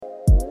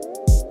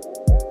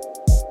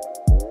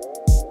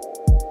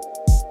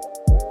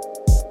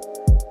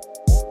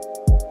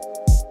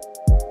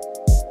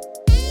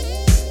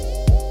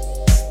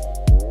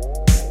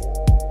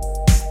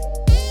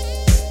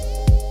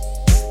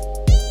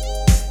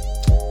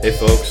Hey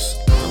folks,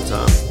 I'm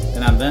Tom.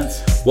 And I'm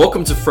Vince.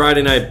 Welcome to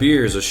Friday Night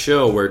Beers, a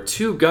show where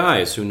two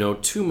guys who know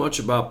too much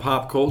about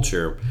pop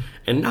culture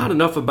and not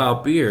enough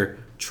about beer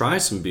try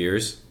some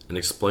beers and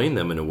explain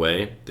them in a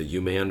way that you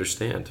may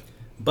understand.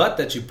 But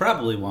that you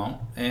probably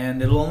won't,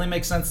 and it'll only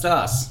make sense to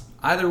us.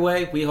 Either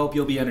way, we hope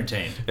you'll be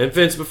entertained. And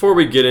Vince, before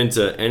we get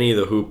into any of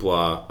the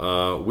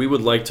hoopla, we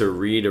would like to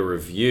read a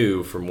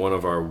review from one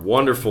of our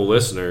wonderful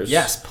listeners.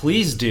 Yes,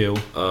 please do.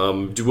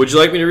 Would you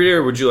like me to read it,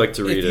 or would you like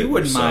to read it If you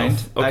wouldn't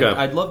yourself? mind, Okay.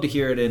 I'd love to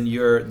hear it in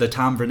the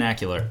Tom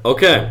vernacular.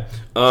 Okay.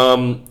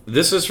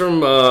 This is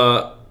from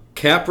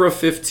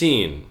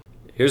Capra15.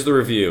 Here's the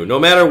review. No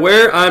matter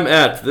where I'm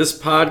at, this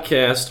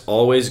podcast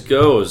always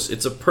goes.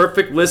 It's a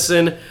perfect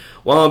listen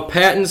while I'm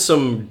patting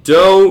some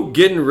dough,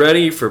 getting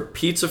ready for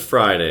Pizza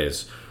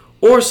Fridays.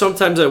 Or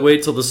sometimes I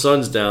wait till the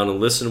sun's down and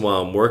listen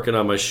while I'm working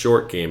on my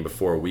short game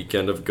before a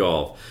weekend of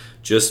golf.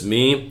 Just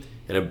me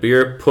and a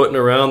beer putting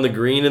around the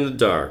green in the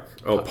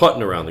dark.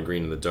 Putting around the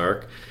green in the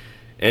dark.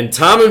 And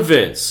Tom and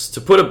Vince. To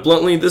put it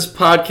bluntly, this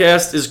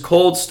podcast is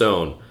Cold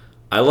Stone.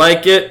 I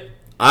like it.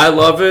 I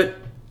love it.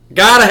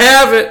 Gotta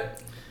have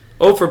it.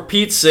 Oh, for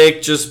Pete's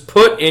sake, just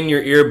put in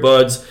your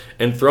earbuds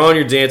and throw on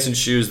your dancing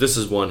shoes. This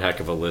is one heck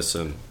of a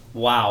listen.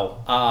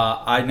 Wow.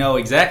 I know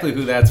exactly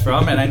who that's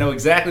from, and I know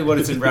exactly what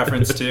it's in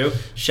reference to.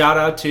 Shout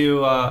out to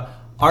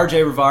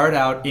RJ Rivard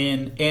out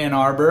in Ann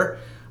Arbor.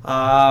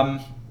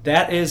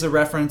 That is a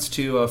reference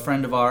to a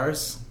friend of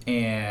ours,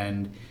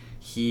 and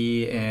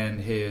he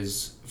and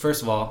his,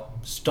 first of all,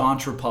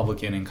 staunch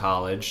Republican in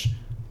college,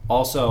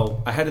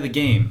 also ahead of the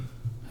game,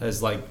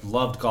 has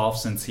loved golf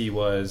since he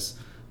was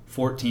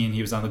 14.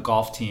 He was on the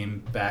golf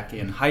team back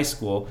in high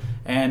school,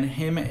 and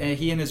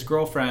he and his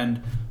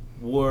girlfriend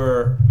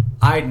were,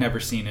 I'd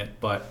never seen it,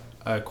 but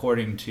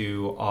according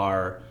to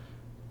our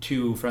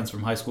two friends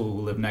from high school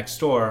who lived next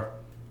door,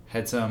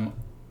 had some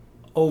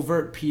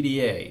overt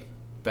PDA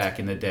back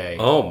in the day.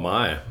 Oh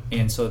my.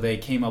 And so they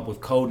came up with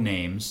code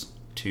names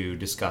to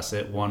discuss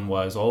it. One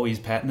was, he's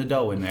patting the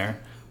dough in there.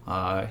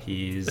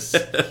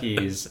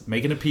 He's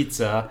making a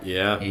pizza.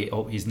 Yeah.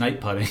 He's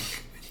night putting.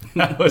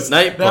 That was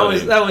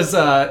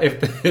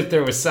if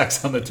there was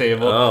sex on the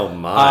table. Oh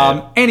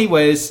my.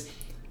 Anyways,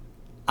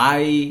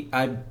 I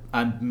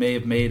may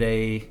have made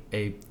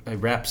a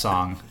rap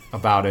song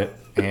about it,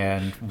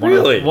 and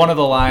one of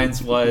the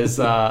lines was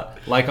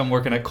like I'm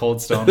working at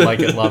Cold Stone, like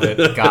it, love it,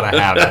 gotta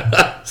have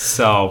it.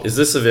 So is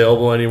this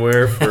available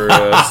anywhere for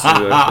us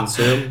to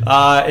consume?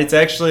 It's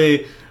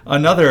actually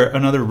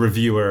another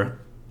reviewer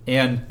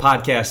and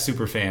podcast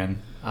superfan,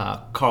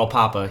 Carl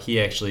Papa. He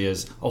actually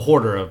is a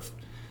hoarder of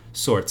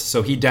sorts,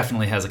 so he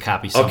definitely has a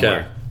copy somewhere.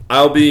 Okay,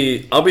 I'll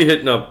be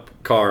hitting up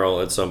Carl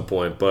at some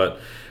point, but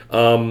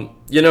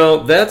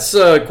that's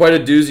quite a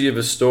doozy of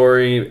a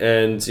story,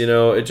 and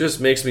it just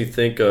makes me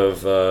think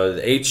of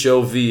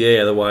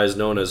HOVA, otherwise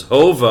known as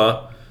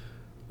HOVA.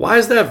 Why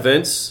is that,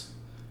 Vince?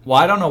 Well,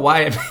 I don't know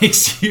why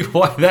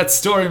that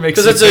story makes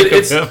you because think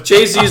it's of him.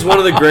 Jay-Z's one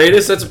of the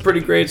greatest. That's a pretty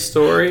great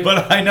story.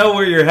 But I know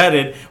where you're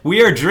headed.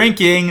 We are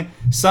drinking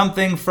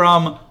something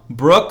from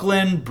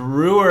Brooklyn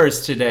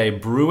Brewers today.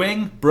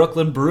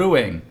 Brooklyn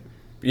Brewing.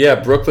 Yeah,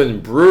 Brooklyn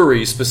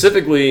Brewery,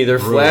 specifically their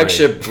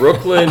flagship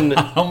Brooklyn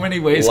How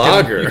many ways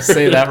Lager. can you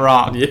say that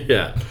wrong?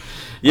 Yeah,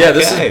 Okay.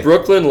 This is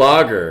Brooklyn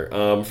Lager.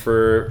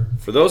 For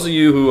those of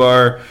you who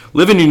are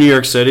living in New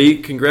York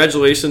City,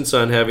 congratulations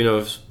on having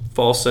a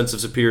false sense of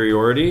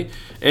superiority,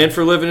 and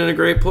for living in a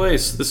great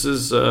place. This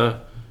is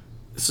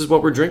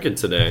what we're drinking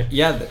today.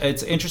 Yeah,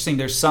 it's interesting.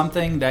 There's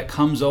something that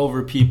comes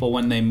over people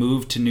when they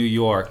move to New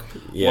York,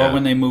 or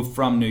when they move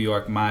from New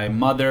York. My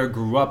mother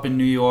grew up in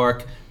New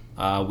York.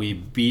 We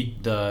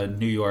beat the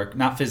New York,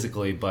 not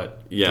physically,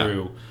 but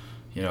through,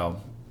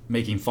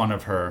 making fun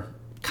of her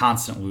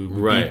constantly.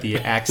 We beat the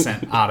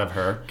accent out of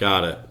her.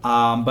 Got it.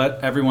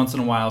 But every once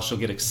in a while, she'll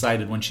get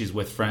excited when she's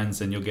with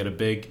friends, and you'll get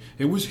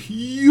it was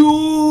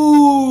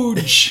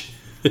huge.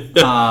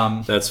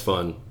 That's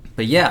fun.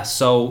 But yeah,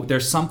 so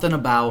there's something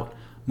about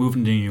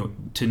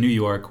moving to New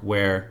York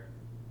where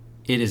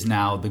it is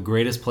now the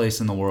greatest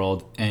place in the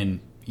world, and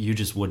you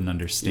just wouldn't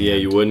understand. Yeah,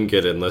 you wouldn't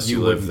get it unless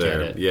you lived there.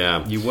 Get it.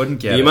 Yeah, you wouldn't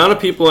get the it. amount of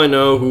people I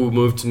know who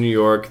moved to New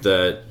York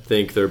that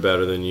think they're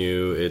better than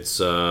you, it's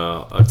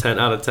a 10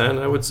 out of 10,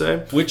 I would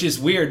say. Which is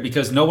weird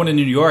because no one in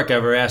New York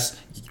ever asks,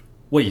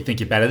 "What, you think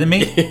you're better than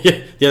me?"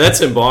 Yeah,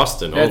 that's in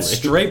Boston. That's only.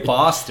 straight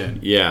Boston.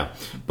 Yeah,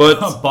 but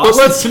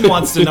Boston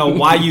wants to know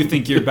why you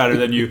think you're better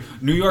than you.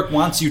 New York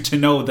wants you to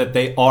know that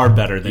they are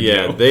better than you.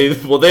 Yeah, they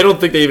don't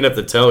think they even have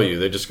to tell you.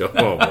 They just go,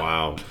 "Oh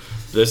wow."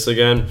 This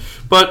again.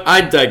 But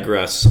I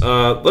digress.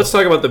 Let's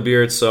talk about the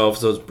beer itself.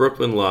 So it's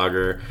Brooklyn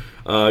Lager.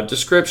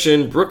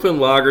 Description: Brooklyn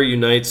Lager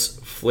unites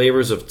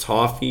flavors of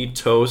toffee,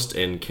 toast,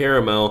 and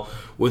caramel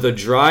with a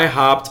dry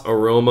hopped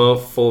aroma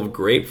full of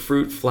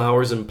grapefruit,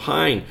 flowers, and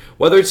pine.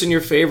 Whether it's in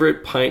your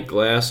favorite pint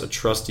glass, a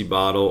trusty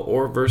bottle,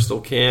 or a versatile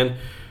can,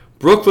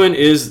 Brooklyn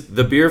is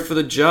the beer for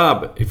the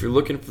job. If you're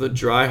looking for the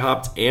dry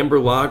hopped amber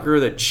lager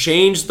that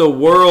changed the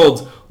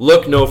world,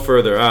 look no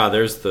further.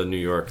 There's the New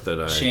York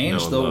that I changed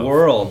know and the love.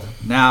 world.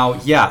 Now,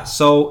 yeah.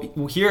 So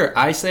here,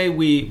 I say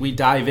we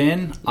dive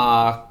in.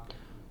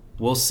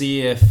 We'll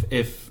see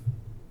if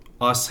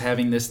us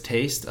having this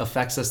taste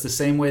affects us the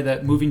same way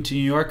that moving to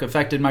New York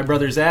affected my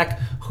brother Zach,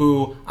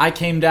 who I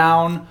came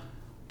down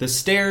the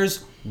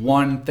stairs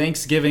one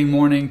Thanksgiving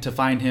morning to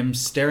find him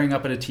staring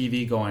up at a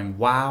TV going,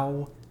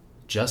 wow,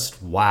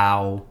 just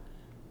wow.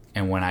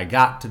 And when I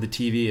got to the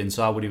TV and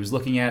saw what he was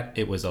looking at,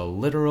 it was a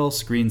literal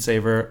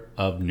screensaver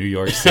of New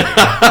York City.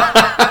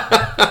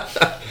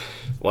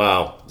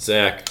 Wow,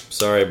 Zach,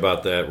 sorry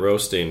about that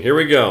roasting. Here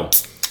we go.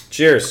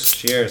 Cheers.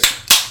 Cheers.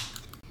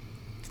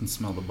 I can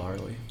smell the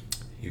barley.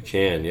 You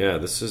can, yeah.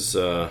 This is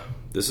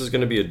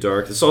going to be a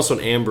dark. This is also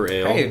an amber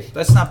ale. Hey,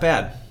 that's not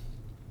bad.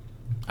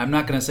 I'm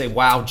not going to say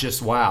wow,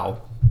 just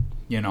wow.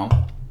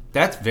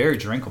 That's very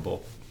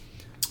drinkable.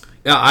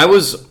 Yeah,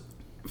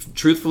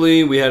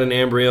 truthfully, we had an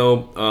amber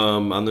ale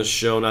on this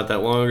show not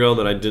that long ago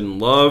that I didn't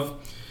love.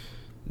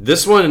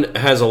 This one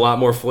has a lot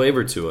more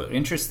flavor to it.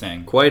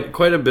 Interesting.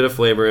 Quite a bit of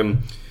flavor.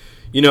 And,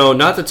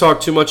 not to talk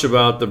too much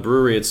about the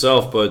brewery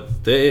itself,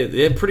 but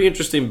they had pretty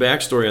interesting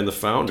backstory on the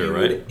founder, Dude,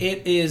 right?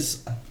 It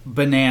is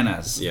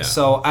bananas. Yeah.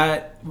 So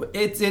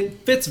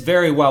it fits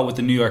very well with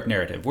the New York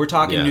narrative. We're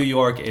talking New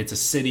York. It's a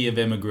city of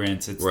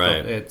immigrants. It's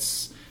right.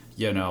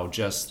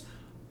 Just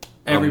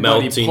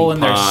everybody pulling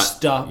their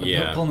stuff,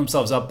 pulling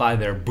themselves up by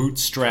their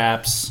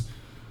bootstraps.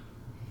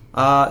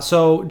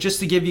 So just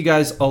to give you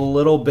guys a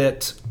little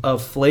bit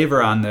of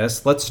flavor on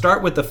this, let's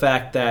start with the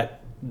fact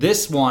that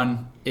this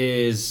one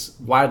is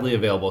widely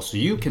available. So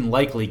you can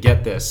likely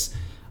get this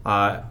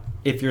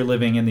if you're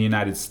living in the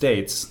United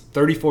States.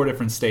 34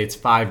 different states,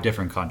 5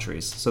 different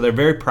countries. So they're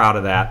very proud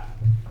of that.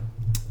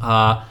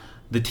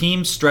 The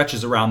team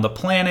stretches around the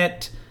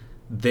planet.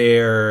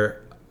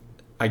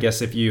 I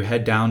guess if you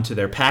head down to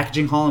their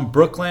packaging hall in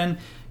Brooklyn,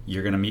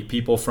 you're going to meet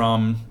people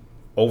from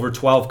over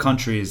 12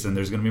 countries, and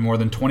there's going to be more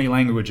than 20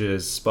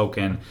 languages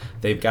spoken.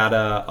 They've got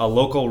a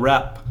local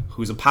rep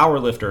who's a power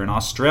lifter in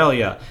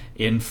Australia.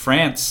 In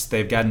France,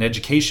 they've got an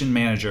education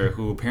manager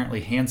who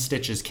apparently hand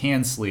stitches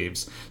can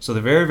sleeves. So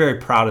they're very, very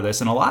proud of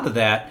this, and a lot of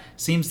that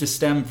seems to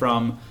stem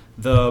from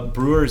the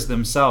brewers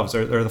themselves,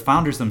 or the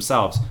founders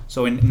themselves.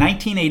 So in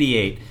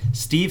 1988,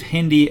 Steve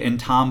Hindy and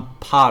Tom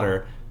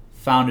Potter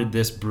founded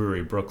this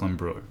brewery, Brooklyn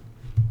Brewery.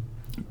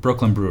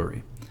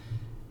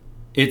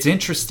 It's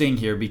interesting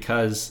here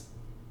because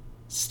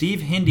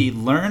Steve Hindy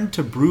learned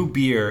to brew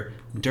beer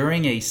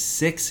during a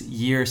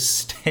 6-year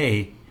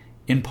stay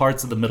in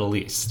parts of the Middle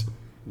East.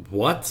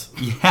 What?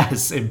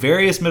 Yes, in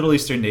various Middle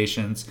Eastern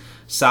nations,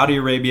 Saudi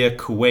Arabia,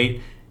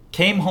 Kuwait,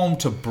 came home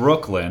to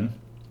Brooklyn,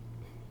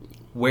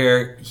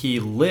 where he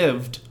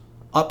lived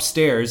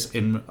upstairs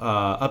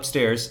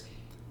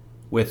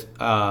with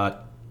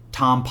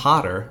Tom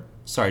Potter.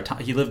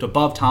 He lived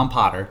above Tom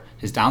Potter,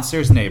 his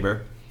downstairs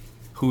neighbor,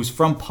 who's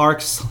from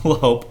Park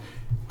Slope.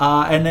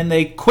 And then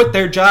they quit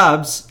their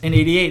jobs in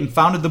 88 and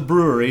founded the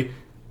brewery,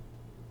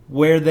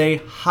 where they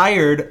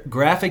hired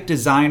graphic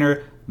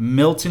designer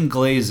Milton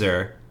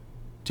Glaser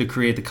to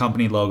create the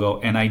company logo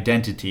and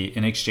identity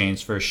in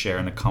exchange for a share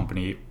in the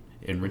company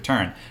in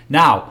return.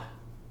 Now,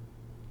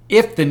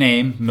 if the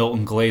name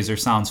Milton Glaser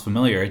sounds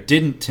familiar, it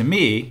didn't to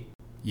me,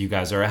 you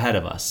guys are ahead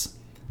of us.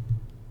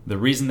 The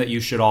reason that you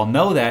should all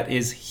know that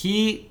is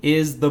he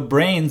is the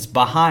brains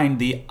behind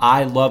the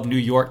I Love New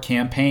York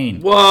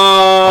campaign. What?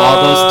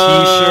 All those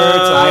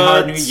T-shirts, I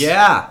Heart New York.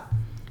 Yeah.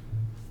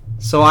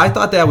 So I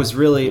thought that was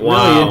really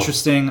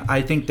interesting.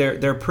 I think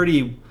they're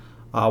pretty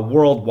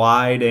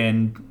worldwide,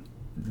 and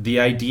the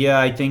idea,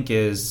 I think,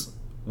 is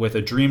with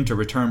a dream to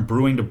return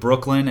brewing to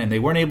Brooklyn, and they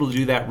weren't able to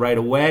do that right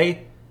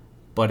away.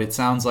 But it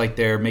sounds like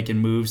they're making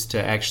moves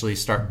to actually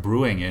start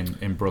brewing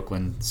in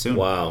Brooklyn soon.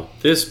 Wow.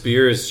 This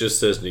beer is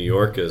just as New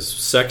York as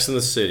Sex in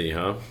the City,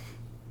 huh?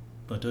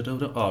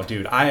 Oh,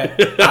 dude.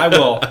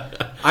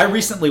 I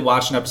recently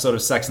watched an episode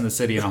of Sex in the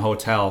City in a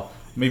hotel.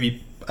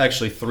 Maybe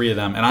actually 3 of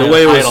them. And I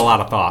had a lot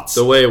of thoughts.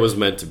 The way it was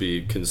meant to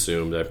be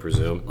consumed, I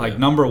presume. Like,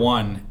 number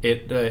one,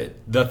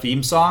 the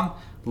theme song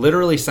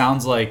literally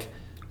sounds like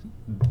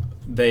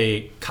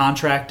they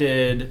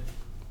contracted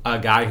a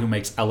guy who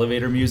makes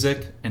elevator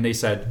music, and they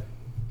said,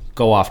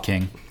 "Go off,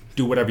 King.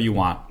 Do whatever you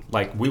want.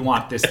 Like, we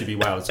want this to be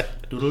wild." It's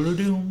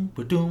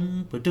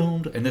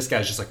and this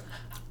guy's just like,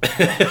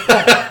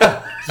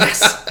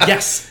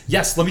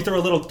 yes. Let me throw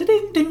a little.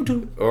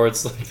 Or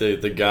it's like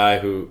the guy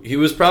he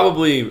was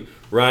probably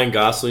Ryan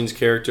Gosling's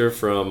character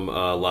from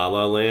La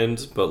La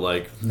Land, but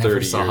like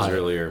 30 years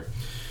earlier.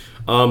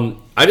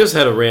 I just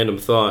had a random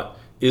thought: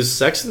 is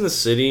Sex in the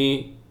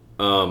City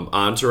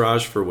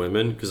Entourage for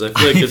women? Because I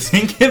feel like it's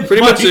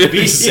pretty much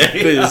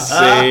exactly the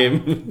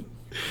same.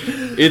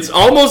 It's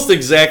almost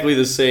exactly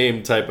the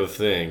same type of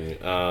thing,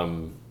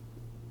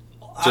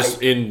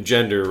 just in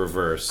gender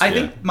reverse. I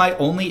think my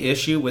only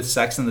issue with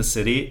Sex in the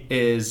City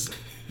is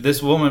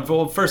this woman.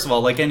 Well, first of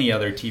all, like any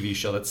other TV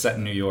show that's set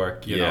in New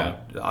York, you know,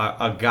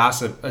 a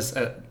gossip,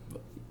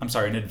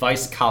 an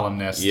advice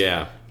columnist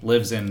Yeah.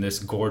 lives in this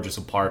gorgeous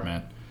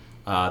apartment.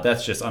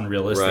 That's just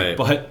unrealistic. Right.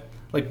 But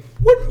like,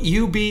 wouldn't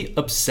you be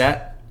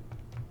upset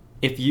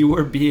if you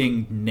were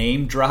being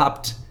name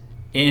dropped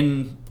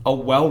in a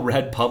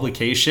well-read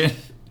publication?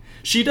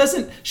 She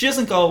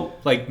doesn't go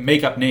like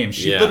make up names.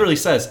 She literally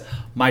says,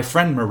 "My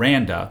friend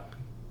Miranda,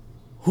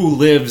 who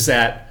lives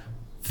at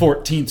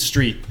 14th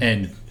Street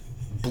and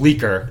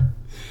Bleecker."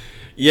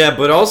 Yeah,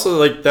 but also,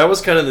 like, that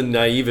was kind of the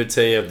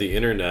naivete of the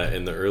internet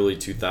in the early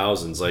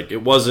 2000s. Like,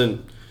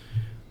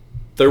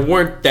 there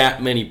weren't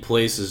that many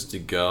places to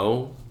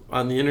go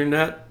on the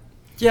internet.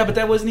 Yeah, but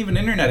that wasn't even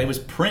internet. It was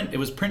print. It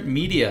was print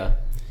media.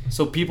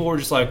 So people were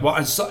just like, "Well,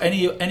 I saw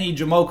any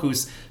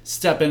Jamoku's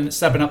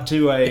stepping up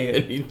to a."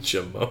 Any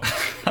Jamoke.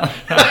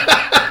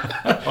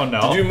 Oh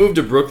no! Did you move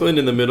to Brooklyn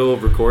in the middle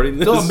of recording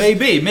this? Oh,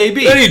 maybe.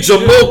 Any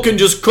Jamoke can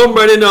just come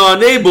right into our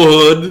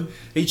neighborhood.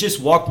 He just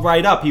walked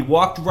right up. He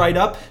walked right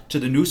up to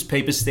the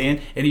newspaper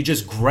stand, and he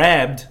just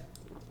grabbed.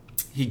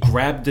 He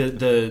grabbed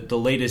the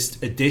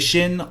latest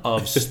edition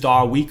of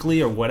Star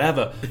Weekly or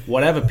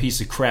whatever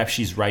piece of crap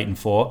she's writing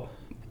for,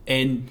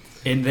 and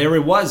there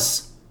it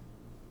was.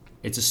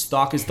 It's a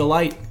stalker's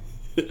delight.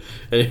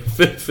 And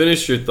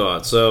finish your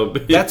thought. So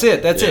that's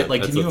it. That's it.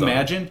 Like, that's can you the thought.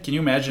 imagine? Can you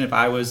imagine if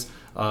I was?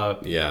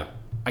 Yeah.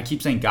 I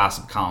keep saying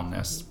gossip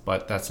columnist,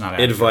 but that's not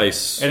accurate.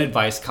 Advice. An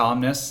advice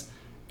columnist.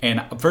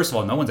 And first of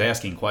all, no one's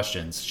asking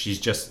questions. She's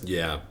just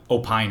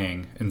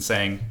opining and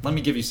saying, "Let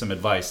me give you some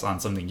advice on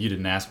something you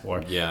didn't ask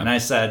for." Yeah. And I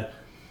said,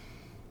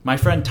 my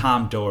friend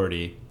Tom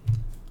Doherty,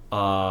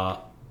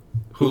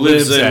 who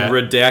lives in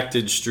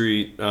Redacted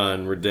Street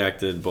on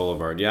Redacted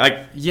Boulevard.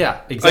 Yeah,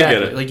 exactly. I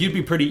get it. Like,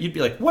 you'd be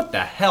like, "What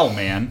the hell,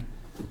 man?"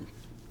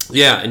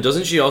 Yeah, and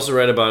doesn't she also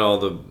write about all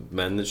the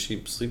men that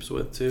she sleeps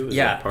with too? Is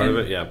that part of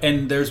it? Yeah.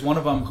 And there's one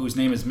of them whose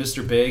name is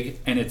Mr. Big,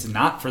 and it's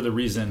not for the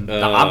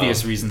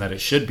obvious reason that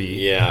it should be.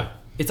 Yeah.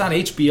 It's on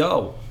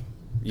HBO.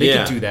 They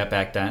could do that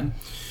back then.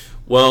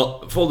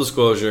 Well, full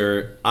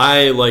disclosure,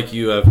 I, like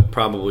you, have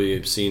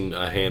probably seen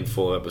a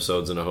handful of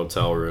episodes in a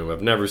hotel room.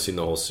 I've never seen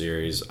the whole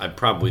series. I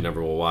probably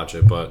never will watch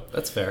it, but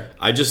that's fair.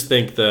 I just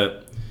think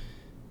that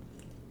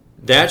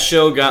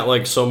show got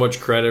like so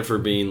much credit for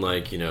being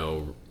like,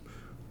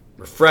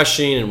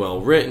 refreshing and well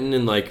written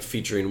and like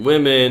featuring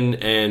women,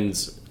 and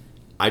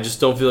I just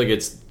don't feel like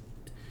it's,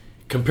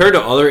 compared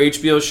to other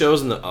HBO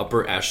shows in the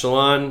upper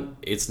echelon,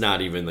 it's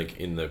not even like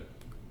in the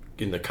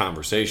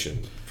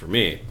conversation for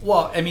me.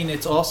 Well, I mean,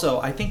 it's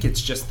also, I think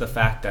it's just the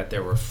fact that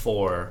there were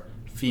 4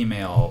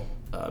 female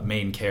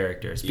main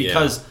characters,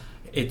 because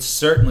it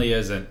certainly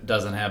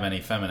doesn't have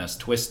any feminist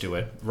twist to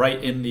it.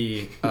 Right in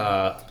the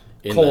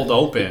cold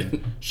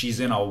open, she's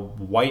in a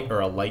white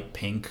or a light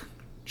pink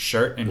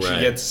shirt, and she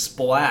gets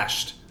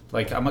splashed.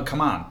 Like,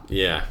 come on.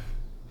 Yeah.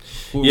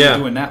 Who are we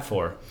doing that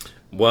for?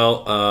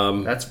 Well,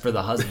 that's for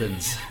the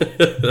husbands.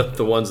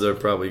 The ones that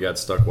probably got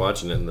stuck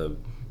watching it in the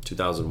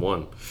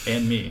 2001.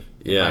 And me.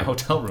 Yeah. In my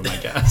hotel room, I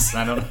guess.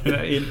 I don't know.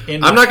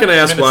 I'm not going to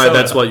ask why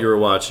that's what you were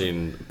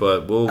watching,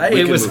 but we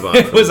can move on.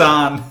 It was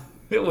on.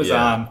 It was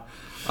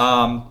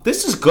on.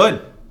 This is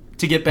good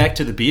to get back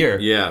to the beer.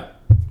 Yeah.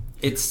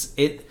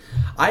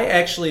 I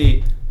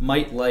actually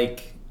might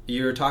like,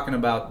 you were talking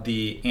about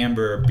the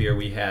amber beer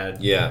we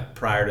had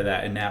prior to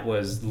that, and that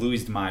was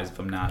Louis Demise, if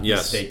I'm not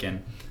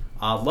mistaken.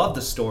 Love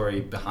the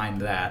story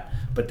behind that.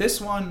 But this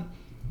one,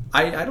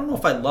 I don't know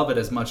if I love it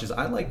as much as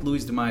I like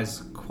Louis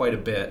Demise quite a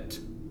bit,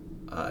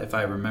 if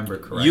I remember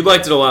correctly. You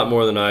liked it a lot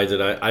more than I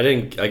did. I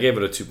gave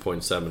it a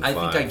 2.75. I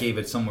think I gave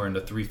it somewhere in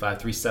the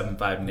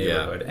 3.75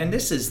 neighborhood. And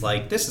this is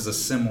a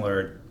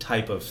similar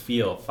type of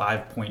feel.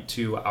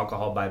 5.2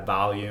 alcohol by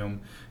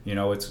volume.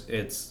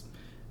 It's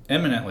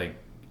eminently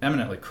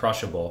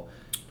crushable.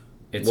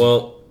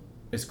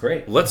 It's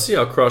great. Let's see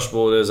how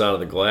crushable it is out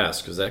of the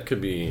glass, because that could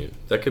be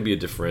a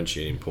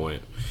differentiating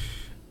point.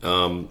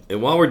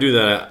 And while we're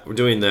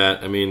doing that,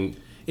 I mean,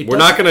 we're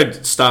not going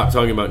to stop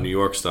talking about New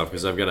York stuff,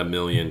 because I've got a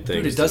million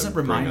things. Dude, it doesn't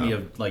remind me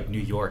of like New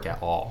York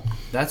at all.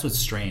 That's what's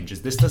strange,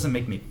 is this doesn't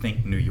make me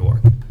think New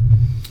York.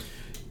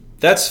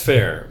 That's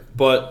fair,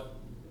 but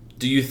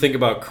do you think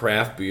about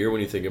craft beer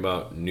when you think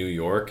about New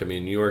York? I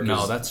mean, New York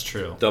is that's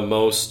true. The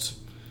most,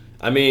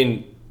 I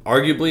mean,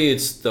 arguably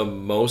it's the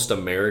most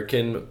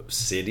American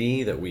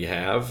city that we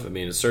have. I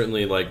mean, it's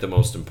certainly like the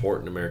most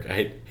important American.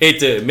 I hate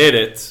to admit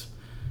it,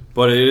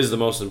 but it is the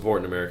most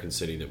important American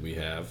city that we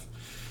have.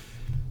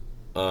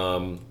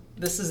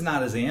 This is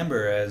not as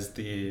amber as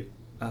the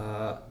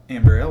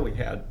amber ale we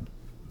had.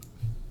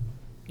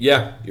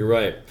 Yeah, you're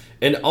right.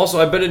 And also,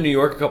 I've been in New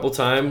York a couple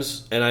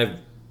times, and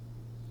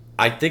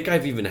I think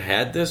I've even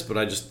had this, but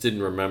I just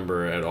didn't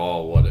remember at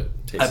all what it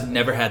tasted like. I've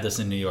never had this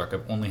in New York.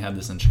 I've only had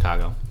this in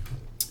Chicago.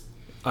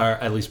 Or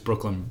at least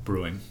Brooklyn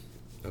Brewing.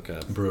 Okay.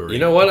 Brewery. You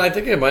know what? I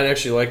think I might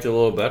actually like it a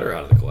little better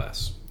out of the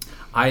glass.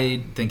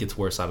 I think it's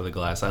worse out of the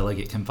glass. I like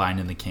it confined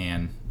in the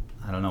can.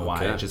 I don't know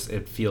why. Okay.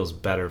 It feels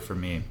better for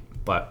me.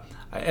 But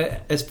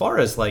as far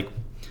as like,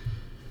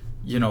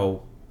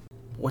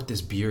 what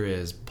this beer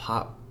is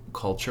pop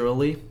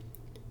culturally,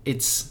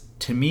 it's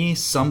to me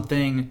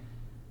something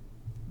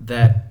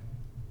that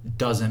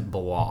doesn't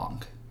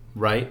belong,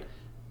 right?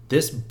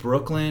 This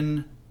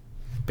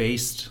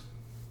Brooklyn-based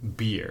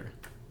beer,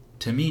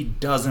 to me,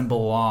 doesn't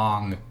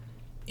belong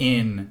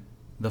in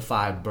the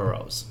 5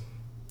 boroughs.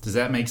 Does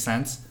that make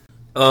sense?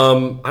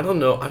 I don't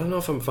know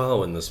if I'm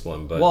following this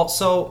one, but Well,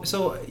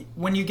 so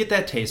when you get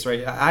that taste,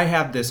 right? I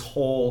have this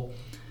whole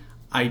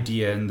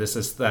idea and this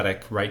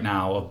aesthetic right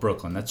now of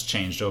Brooklyn that's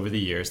changed over the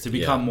years to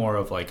become more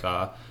of like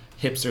a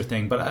hipster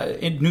thing. But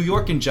in New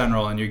York in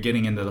general, and you're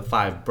getting into the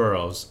 5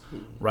 boroughs,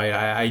 right?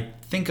 I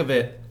think of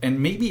it, and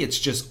maybe it's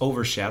just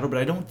overshadowed, but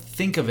I don't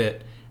think of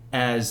it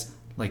as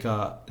like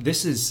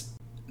this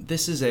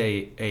is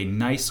a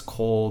nice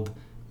cold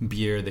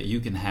beer that you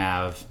can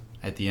have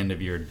at the end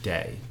of your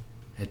day,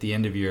 at the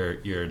end of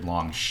your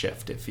long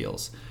shift. It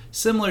feels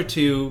similar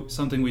to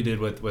something we did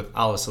with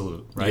A La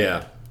Salute, right?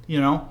 Yeah. You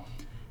know?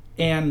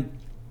 And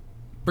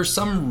for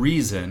some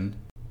reason,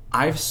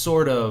 I've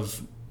sort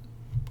of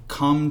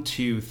come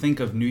to think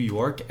of New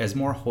York as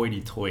more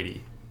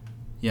hoity-toity,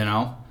 you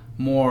know?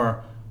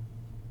 More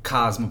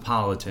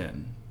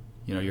cosmopolitan.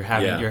 You know, you're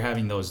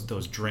having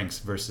those drinks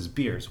versus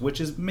beers,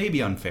 which is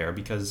maybe unfair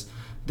because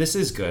this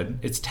is good.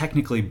 It's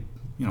technically,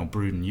 you know,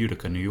 brewed in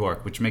Utica, New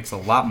York, which makes a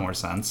lot more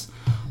sense.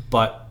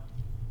 But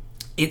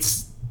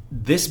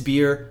this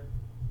beer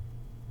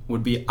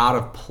would be out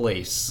of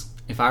place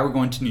if I were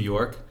going to New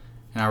York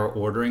and I were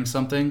ordering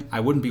something. I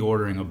wouldn't be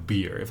ordering a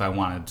beer if I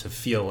wanted to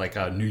feel like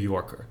a New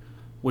Yorker,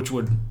 which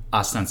would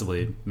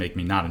ostensibly make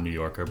me not a New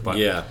Yorker. But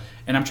yeah.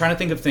 And I'm trying to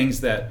think of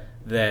things that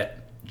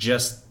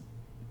just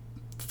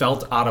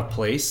felt out of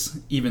place,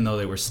 even though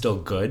they were still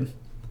good.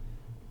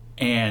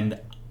 And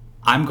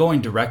I'm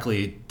going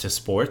directly to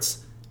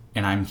sports,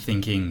 and I'm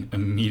thinking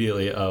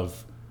immediately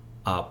of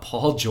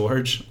Paul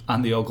George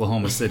on the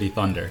Oklahoma City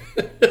Thunder.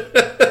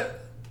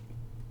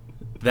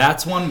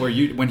 That's one where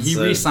when he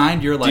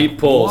re-signed, you're like, deep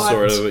pull, what?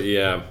 sort of,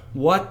 yeah.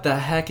 What the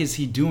heck is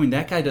he doing?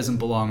 That guy doesn't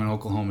belong in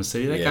Oklahoma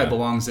City. That guy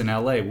belongs in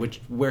LA,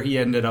 where he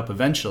ended up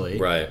eventually.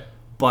 Right.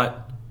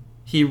 But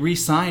he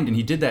re-signed and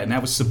he did that, and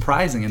that was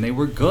surprising, and they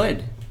were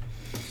good.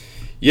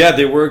 Yeah,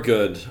 they were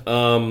good.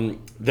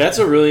 That's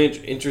a really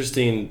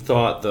interesting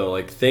thought, though.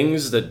 Like,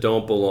 things that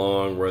don't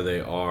belong where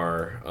they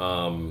are.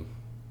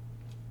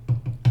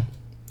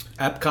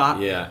 Epcot?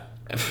 Yeah.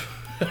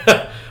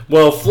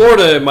 Well,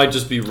 Florida might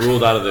just be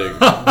ruled out of the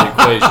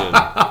equation.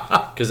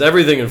 Because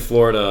everything in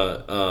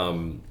Florida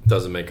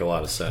doesn't make a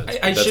lot of sense.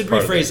 I should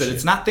rephrase it.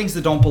 It's not things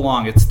that don't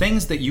belong. It's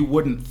things that you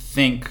wouldn't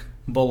think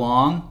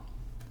belong,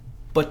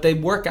 but they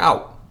work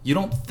out. You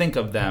don't think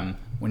of them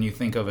when you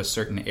think of a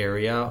certain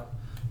area.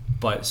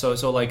 But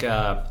so like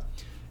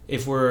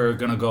if we're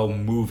gonna go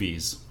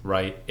movies,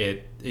 right?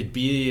 It'd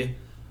be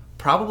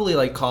probably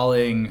like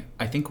calling.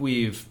 I think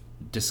we've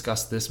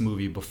discussed this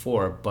movie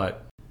before,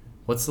 but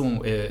what's the one?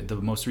 The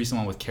most recent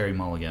one with Carey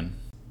Mulligan.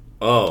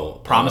 Oh,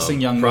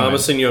 Promising Young Woman.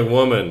 Promising Young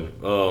Woman.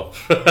 Oh,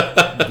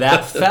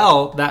 that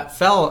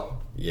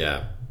fell.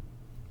 Yeah.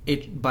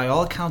 It by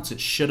all accounts, it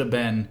should have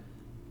been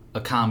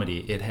a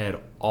comedy. It had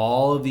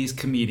all of these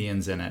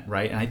comedians in it,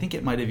 right? And I think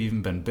it might have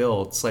even been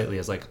billed slightly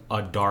as like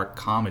a dark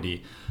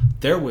comedy.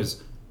 There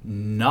was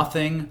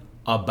nothing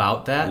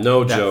about that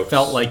that jokes.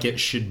 Felt like it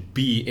should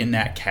be in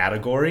that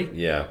category.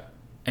 Yeah.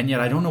 And yet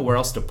I don't know where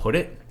else to put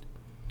it.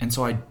 And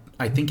so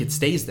I think it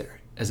stays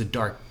there as a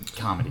dark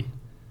comedy.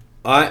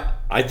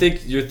 I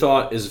think your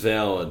thought is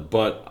valid,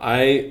 but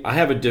I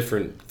have a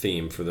different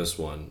theme for this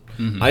one.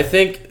 Mm-hmm. I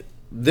think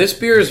this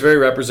beer is very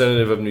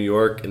representative of New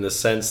York in the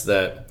sense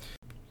that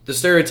the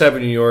stereotype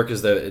of New York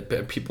is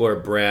that people are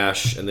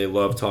brash and they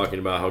love talking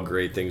about how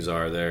great things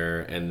are there,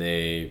 and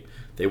they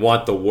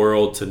want the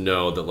world to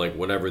know that like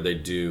whatever they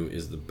do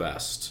is the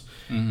best.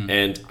 Mm-hmm.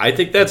 And I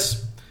think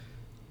that's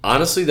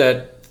honestly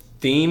that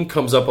theme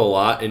comes up a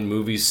lot in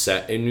movies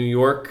set in New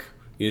York.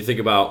 You think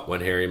about When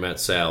Harry Met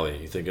Sally.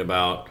 You think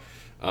about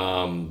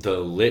the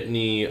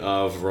litany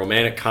of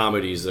romantic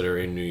comedies that are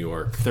in New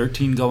York.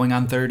 13 Going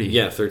on 30.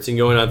 Yeah, 13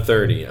 Going on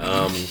 30.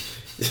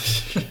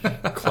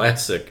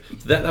 Classic.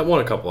 That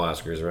won a couple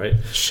Oscars, right?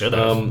 Should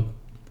have.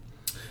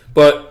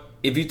 But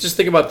if you just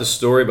think about the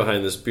story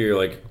behind this beer,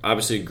 like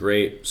obviously a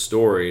great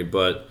story,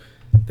 but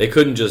they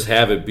couldn't just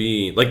have it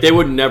be like they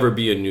would never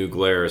be a New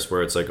Glarus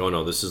where it's like, oh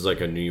no, this is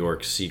like a New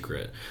York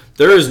secret.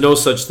 There is no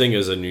such thing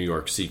as a New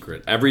York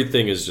secret.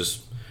 Everything is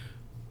just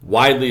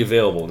widely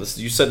available.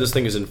 You said this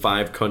thing is in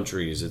 5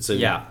 countries. It's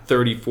in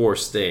 34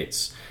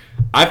 states.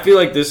 I feel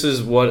like this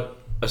is what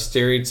a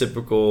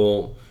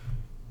stereotypical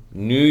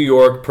New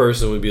York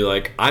person would be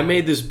like. I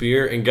made this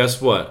beer, and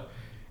guess what?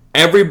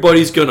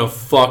 Everybody's gonna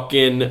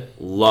fucking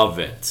love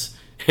it,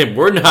 and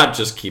we're not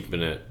just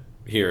keeping it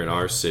here in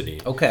our city.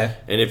 Okay.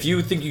 And if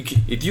you think you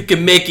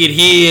can make it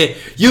here,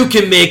 you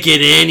can make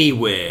it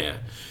anywhere.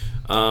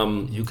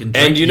 You can drink,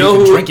 and you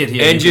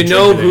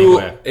know who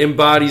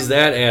embodies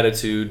that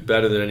attitude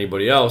better than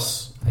anybody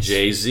else?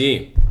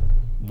 Jay-Z.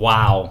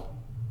 Wow.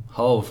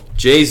 Hove.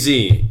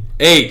 Jay-Z.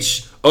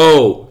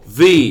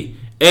 H-O-V-A.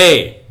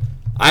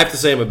 I have to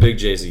say I'm a big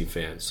Jay-Z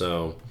fan,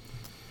 so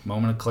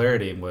Moment of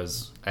Clarity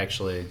was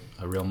actually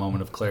a real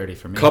moment of clarity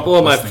for me. Couple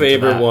of my listening to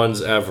favorite that.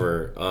 ones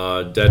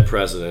ever. Dead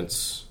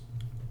Presidents,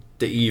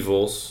 The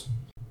Evils,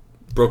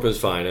 Brooklyn's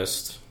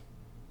Finest.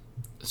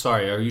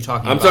 Sorry, are you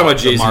talking I'm about talking about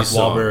the Jay-Z Mark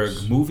songs.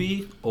 Wahlberg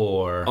movie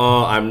or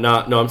I'm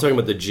not. No, I'm talking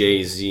about the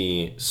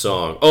Jay-Z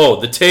song. Oh,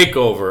 The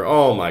Takeover.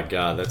 Oh my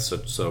God, that's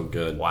so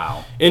good.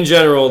 wow. In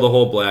general, the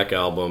whole Black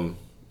Album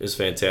is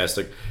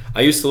fantastic. I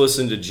used to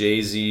listen to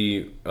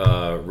Jay-Z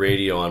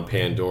radio on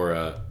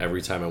Pandora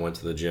every time I went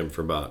to the gym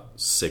for about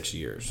 6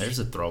 years. There's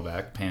a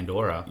throwback,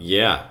 Pandora.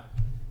 Yeah.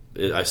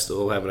 I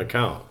still have an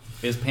account.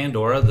 Is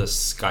Pandora the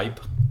Skype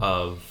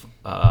of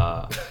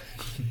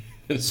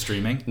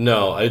streaming?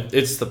 No,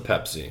 it's the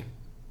Pepsi.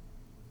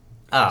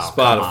 Oh,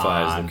 Spotify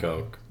come is on. the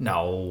Coke.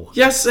 No.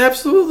 Yes,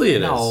 absolutely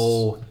it is.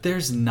 No,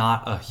 there's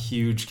not a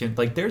huge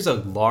there's a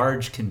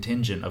large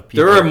contingent of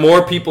people. There are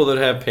more people that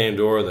have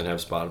Pandora than have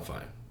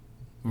Spotify.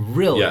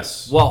 Really?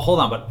 Yes. Well, hold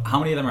on, but how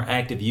many of them are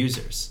active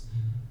users?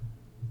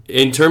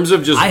 In terms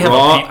of just I have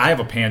raw, I have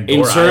a Pandora.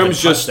 in I haven't terms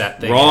touched just that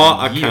thing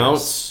raw in years.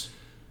 accounts,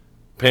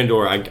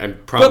 Pandora. I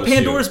promise But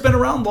Pandora's you. been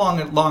around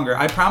longer.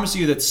 I promise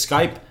you that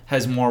Skype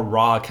has more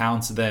raw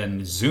accounts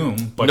than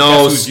Zoom. But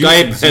No, guess who's using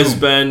Skype has Zoom?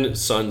 been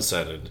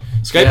sunsetted.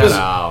 Get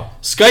out.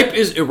 Skype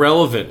is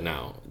irrelevant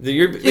now.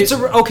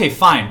 Okay,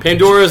 fine.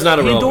 Pandora is not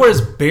irrelevant. Pandora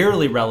is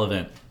barely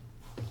relevant.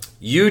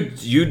 You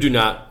do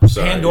not.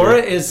 Sorry, Pandora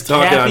you're is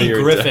talking out of Kathy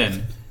your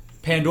Griffin.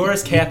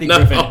 Pandora's Kathy No.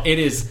 Griffin. It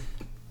is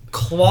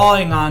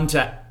clawing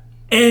onto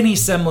any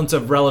semblance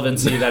of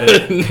relevancy that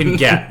it can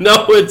get.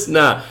 No, it's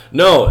not.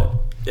 No,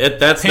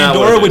 that's not.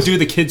 Pandora what it would is. do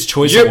the Kids'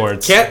 Choice Your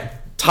Awards.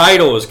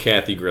 title is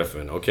Kathy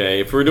Griffin.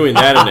 Okay, if we're doing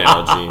that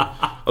analogy.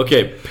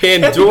 Okay,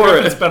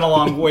 Pandora. It's been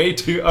around way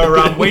too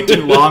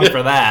long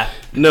for that.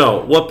 No,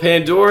 what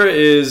Pandora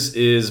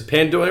is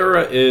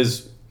Pandora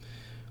is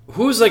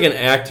who's like an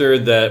actor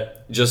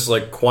that just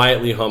like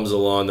quietly hums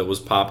along that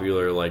was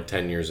popular like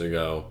 10 years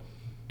ago.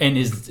 And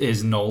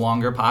is no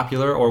longer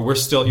popular, or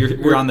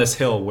we're on this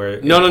hill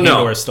where No.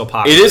 Pandora is still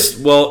popular. It is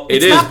It's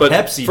it is, not but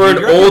Pepsi, for dude.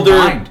 an You're out of your older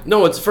mind.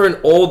 no, it's for an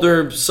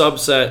older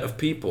subset of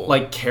people.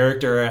 like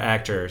character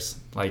actors.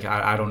 Like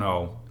I don't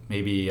know,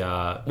 maybe.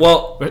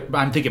 well, But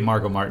I'm thinking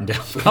Margot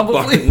Martindale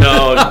probably.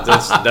 no,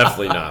 that's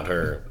definitely not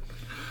her.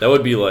 That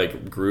would be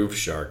like Groove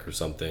Shark or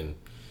something.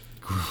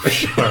 Groove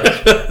Shark.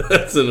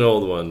 That's an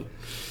old one.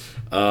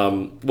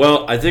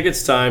 Well, I think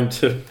it's time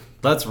to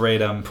Let's rate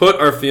them. put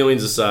our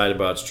feelings aside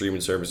about streaming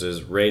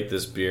services. Rate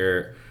this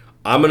beer.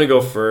 I'm gonna go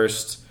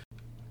first.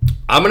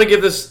 I'm gonna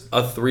give this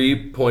a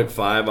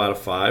 3.5 out of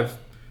 5.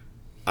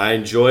 I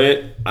enjoy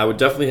it. I would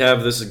definitely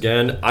have this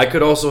again. I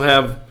could also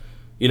have,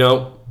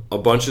 a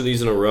bunch of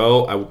these in a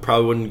row. I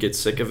probably wouldn't get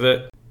sick of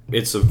it.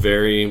 It's a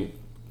very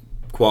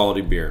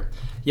quality beer.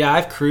 Yeah,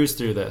 I've cruised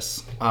through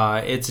this.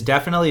 It's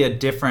definitely a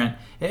different.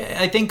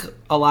 I think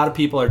a lot of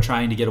people are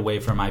trying to get away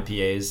from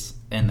IPAs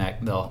and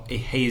that the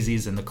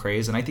hazies and the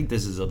craze, and I think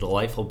this is a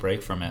delightful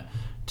break from it.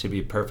 To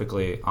be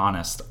perfectly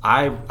honest,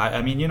 I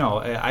mean,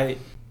 I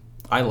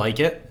like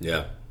it.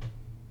 Yeah.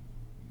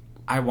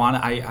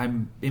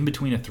 I'm in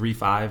between a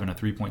 3.5 and a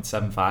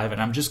 3.75,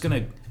 and I'm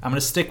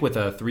gonna stick with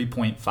a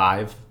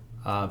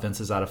 3.5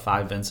 Vinces out of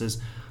 5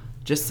 Vinces,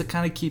 just to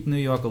kind of keep New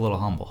York a little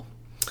humble.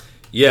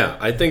 Yeah,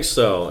 I think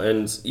so.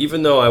 And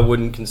even though I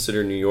wouldn't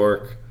consider New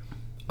York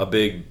a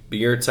big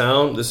beer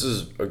town, this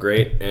is a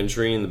great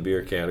entry in the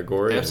beer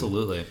category.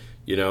 Absolutely.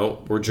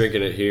 And, we're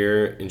drinking it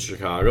here in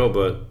Chicago,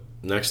 but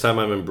next time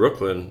I'm in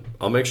Brooklyn,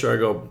 I'll make sure I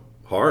go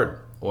hard.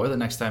 Or the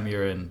next time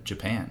you're in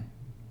Japan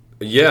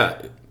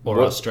Yeah.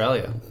 or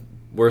Australia,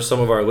 Where some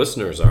of our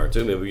listeners are,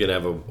 too. Maybe we can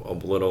have a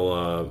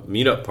little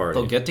meetup party.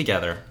 they'll get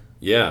together.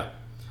 Yeah.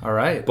 All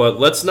right. But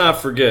let's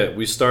not forget,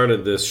 we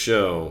started this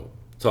show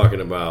talking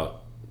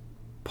about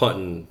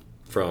putting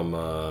from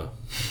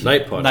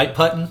night putting. Night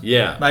putting?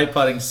 Yeah. Night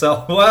putting.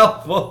 So,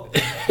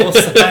 we'll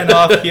sign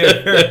off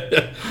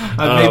here.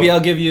 Maybe I'll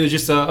give you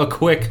just a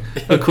quick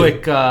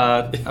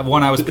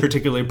one I was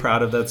particularly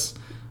proud of that's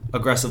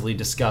aggressively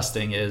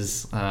disgusting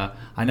is I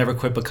never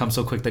quit but come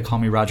so quick they call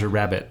me Roger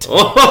Rabbit.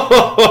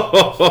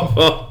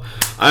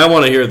 I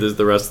want to hear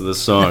the rest of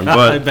this song.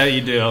 But I bet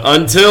you do.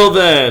 Until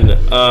then,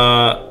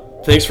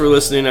 thanks for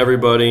listening,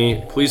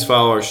 everybody. Please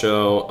follow our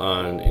show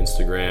on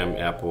Instagram,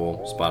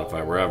 Apple,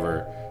 Spotify,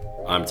 wherever.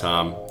 I'm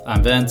Tom.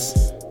 I'm Vince.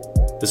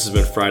 This has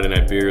been Friday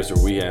Night Beers,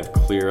 where we have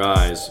clear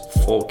eyes,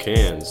 full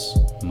cans.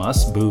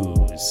 Must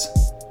booze.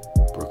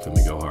 Brooklyn,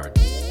 we go hard.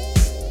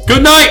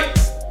 Good night!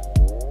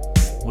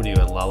 What are you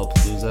at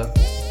Lollapalooza?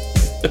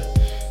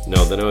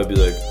 No, then I would be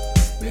like,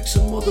 make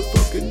some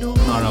motherfucking noise.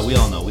 No, we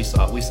all know. We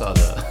saw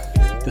the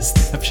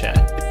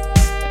Snapchat.